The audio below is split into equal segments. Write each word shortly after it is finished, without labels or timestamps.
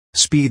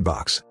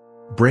SpeedBox.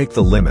 Break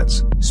the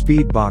limits,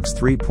 SpeedBox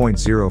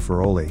 3.0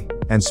 for OLI,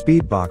 and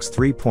SpeedBox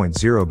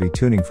 3.0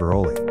 B.Tuning for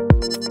OLI.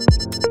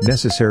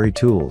 Necessary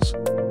tools.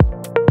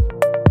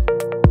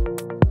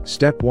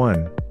 Step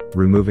 1.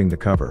 Removing the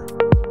cover.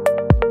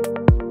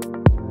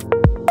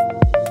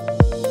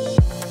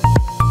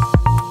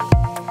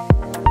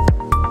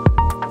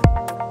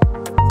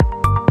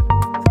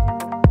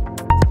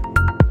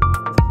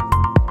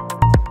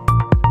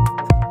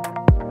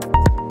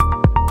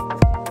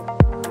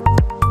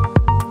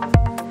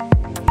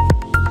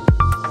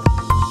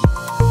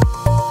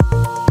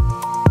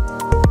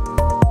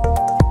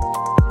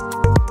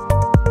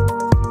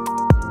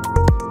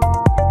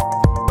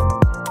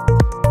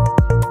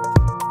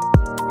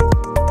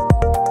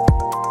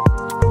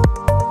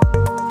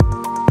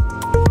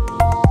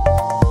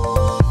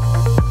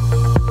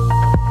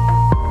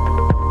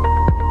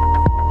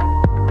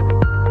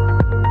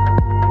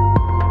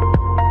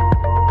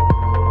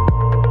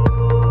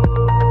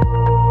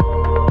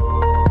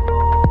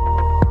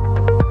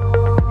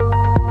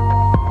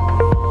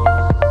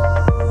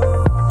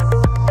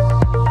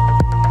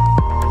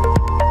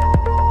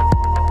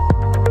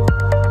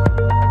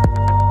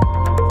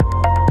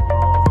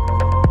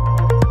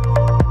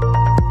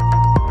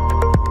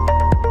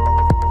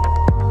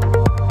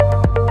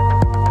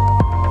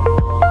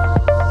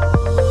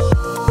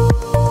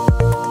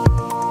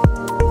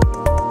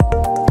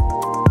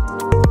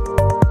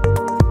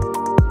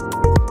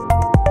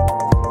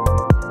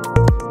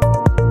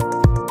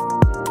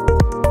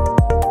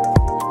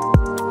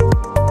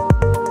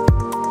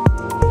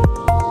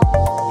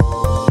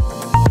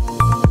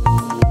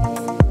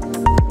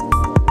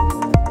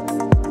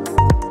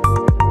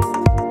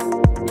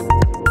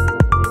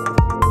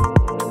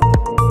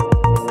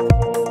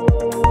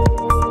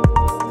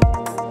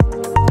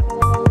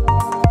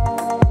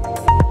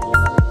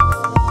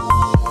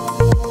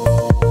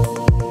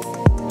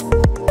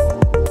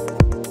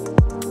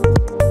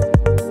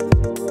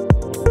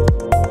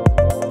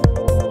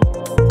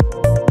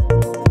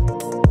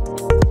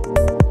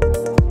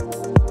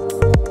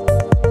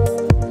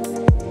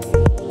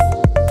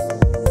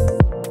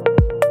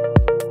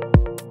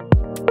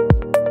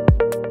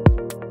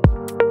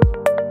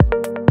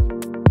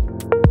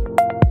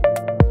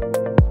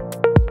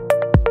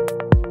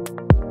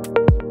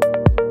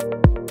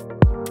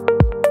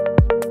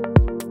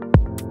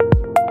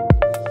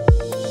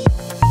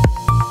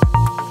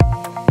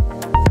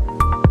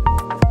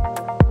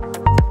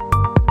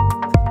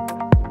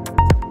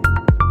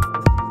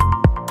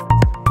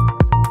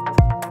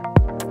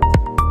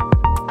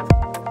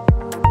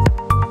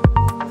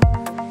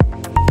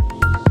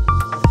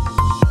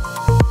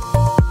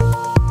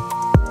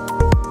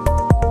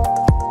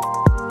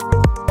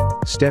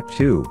 Step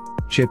 2.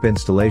 Chip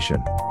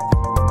installation.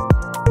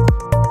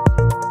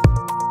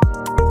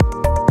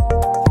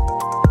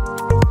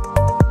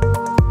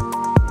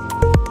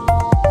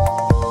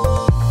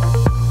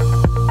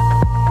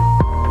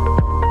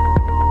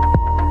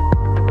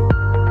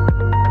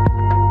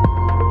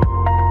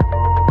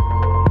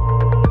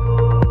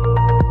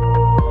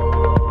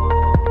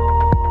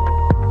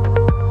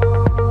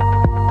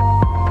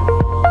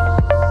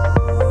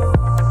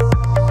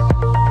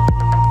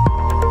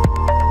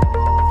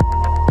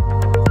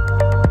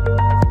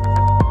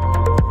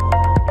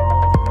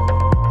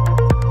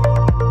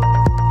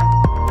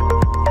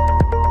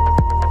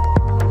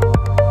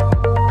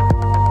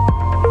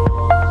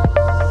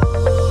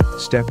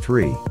 Step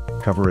 3.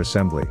 Cover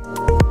assembly.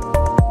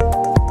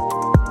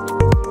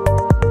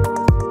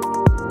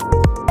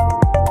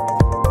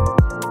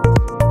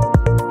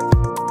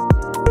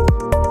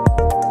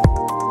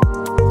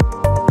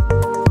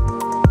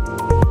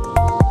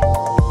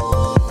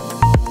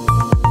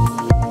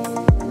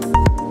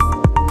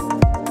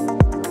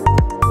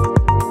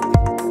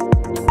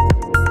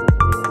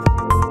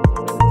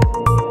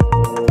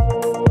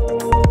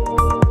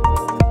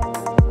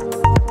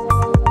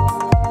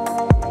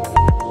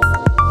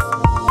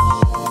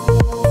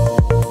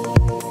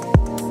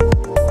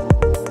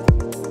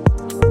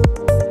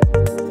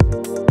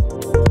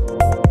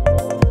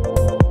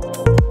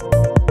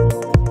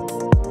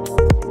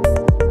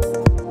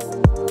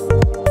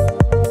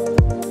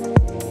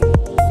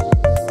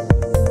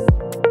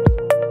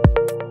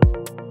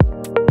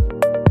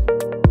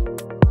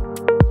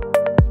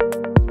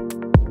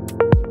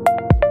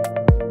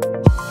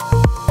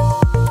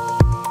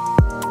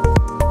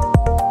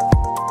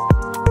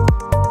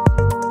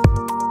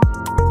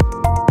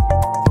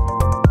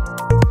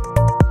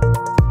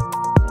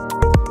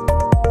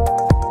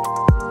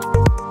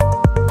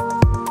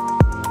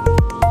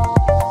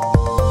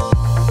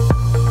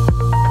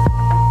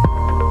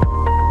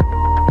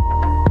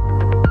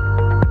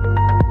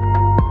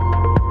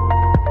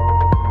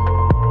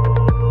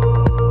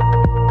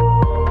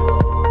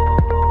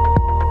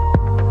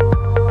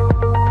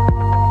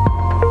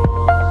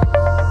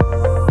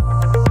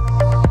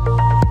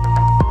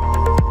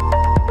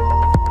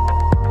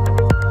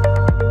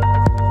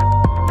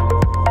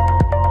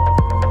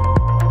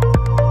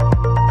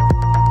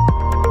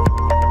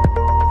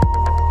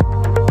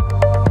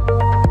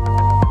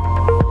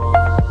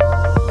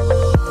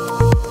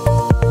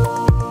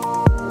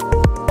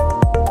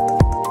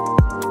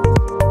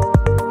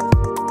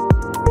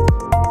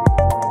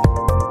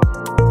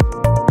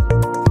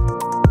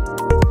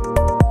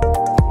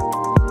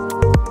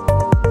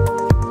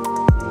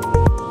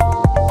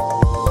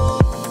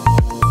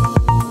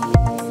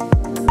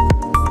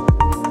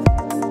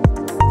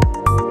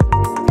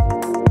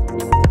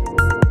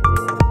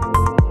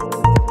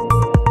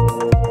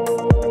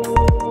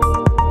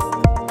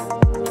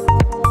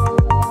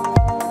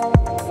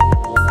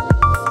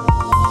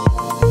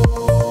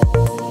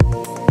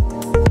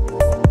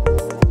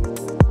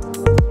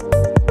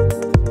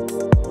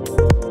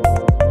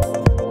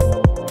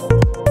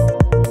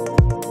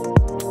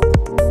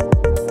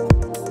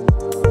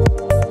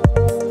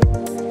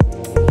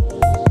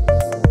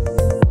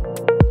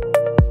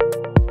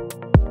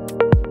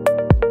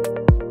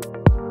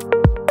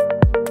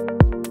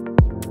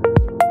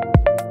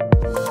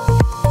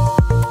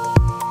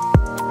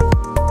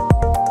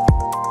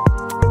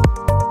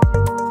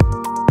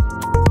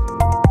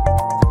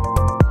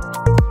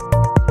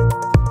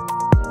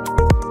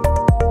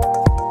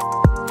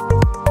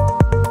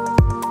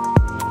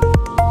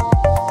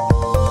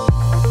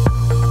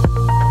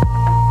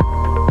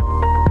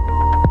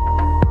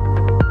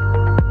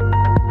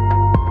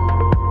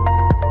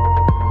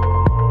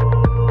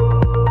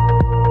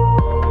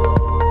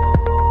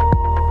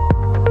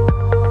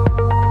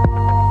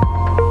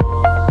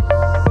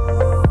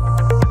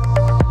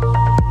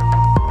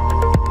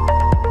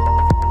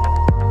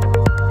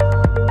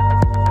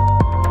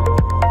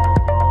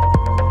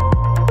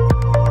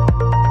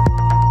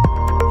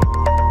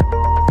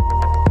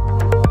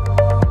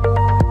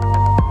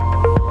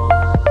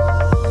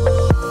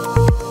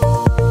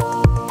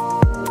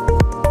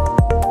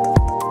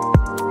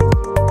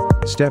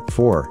 Step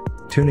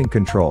 4. Tuning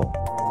control.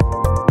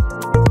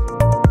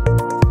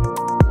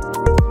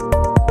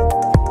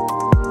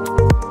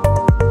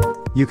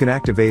 You can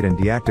activate and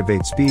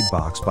deactivate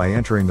SpeedBox by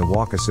entering the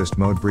walk assist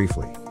mode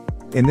briefly.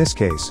 In this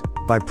case,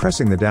 by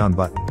pressing the down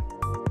button.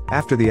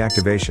 After the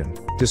activation,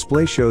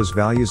 display shows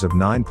values of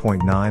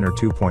 9.9 or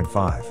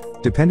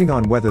 2.5, depending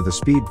on whether the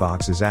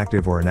SpeedBox is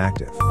active or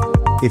inactive.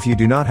 If you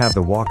do not have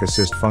the walk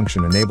assist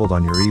function enabled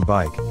on your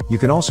e-bike, you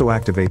can also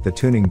activate the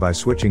tuning by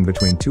switching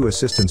between two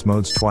assistance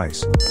modes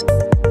twice.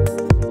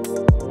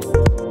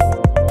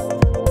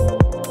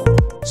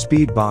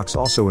 SpeedBox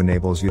also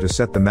enables you to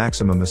set the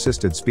maximum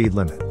assisted speed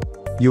limit.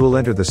 You will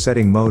enter the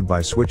setting mode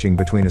by switching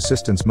between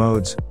assistance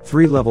modes,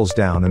 3 levels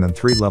down and then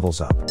 3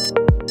 levels up.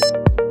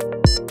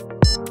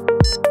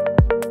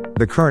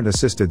 The current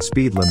assisted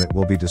speed limit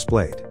will be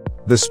displayed.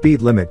 The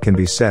speed limit can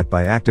be set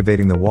by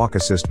activating the walk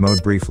assist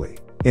mode briefly,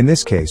 in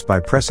this case by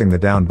pressing the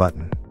down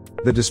button.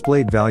 The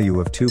displayed value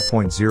of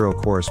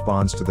 2.0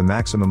 corresponds to the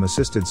maximum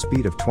assisted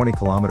speed of 20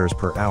 km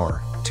per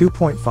hour,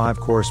 2.5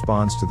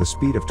 corresponds to the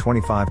speed of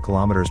 25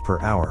 km per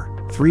hour,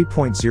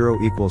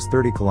 3.0 equals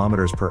 30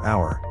 km per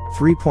hour,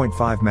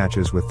 3.5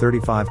 matches with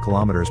 35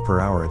 km per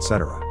hour,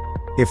 etc.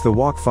 If the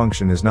walk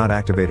function is not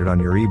activated on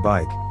your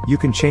e-bike, you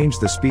can change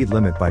the speed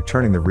limit by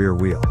turning the rear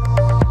wheel.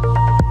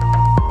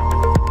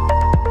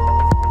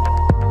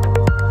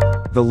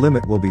 The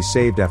limit will be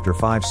saved after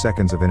 5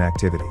 seconds of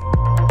inactivity.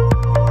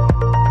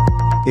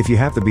 If you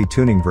have the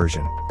B.Tuning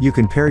version, you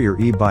can pair your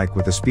e-bike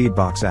with the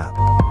SpeedBox app.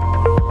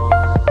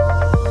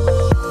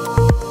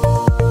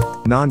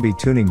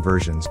 Non-B.Tuning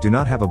versions do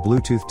not have a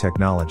Bluetooth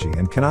technology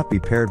and cannot be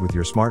paired with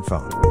your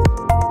smartphone.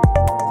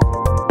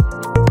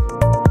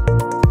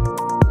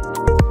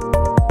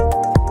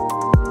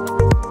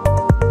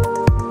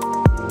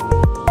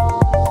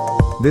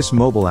 This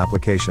mobile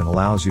application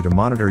allows you to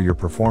monitor your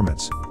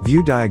performance,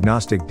 view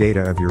diagnostic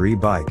data of your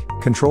e-bike,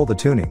 control the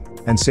tuning,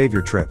 and save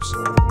your trips.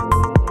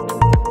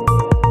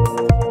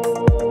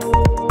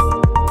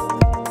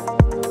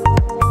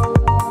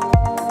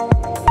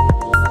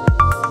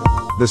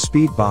 The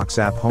SpeedBox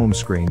app home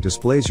screen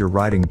displays your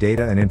riding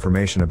data and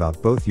information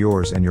about both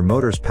yours and your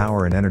motor's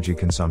power and energy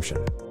consumption.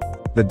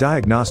 The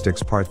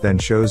diagnostics part then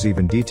shows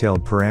even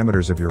detailed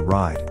parameters of your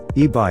ride,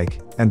 e-bike,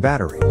 and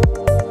battery.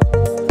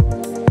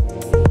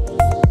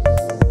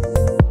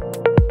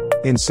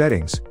 In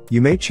settings, you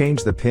may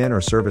change the PIN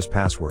or service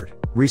password,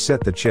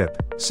 reset the chip,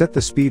 set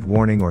the speed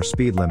warning or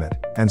speed limit,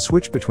 and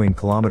switch between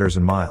kilometers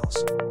and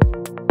miles.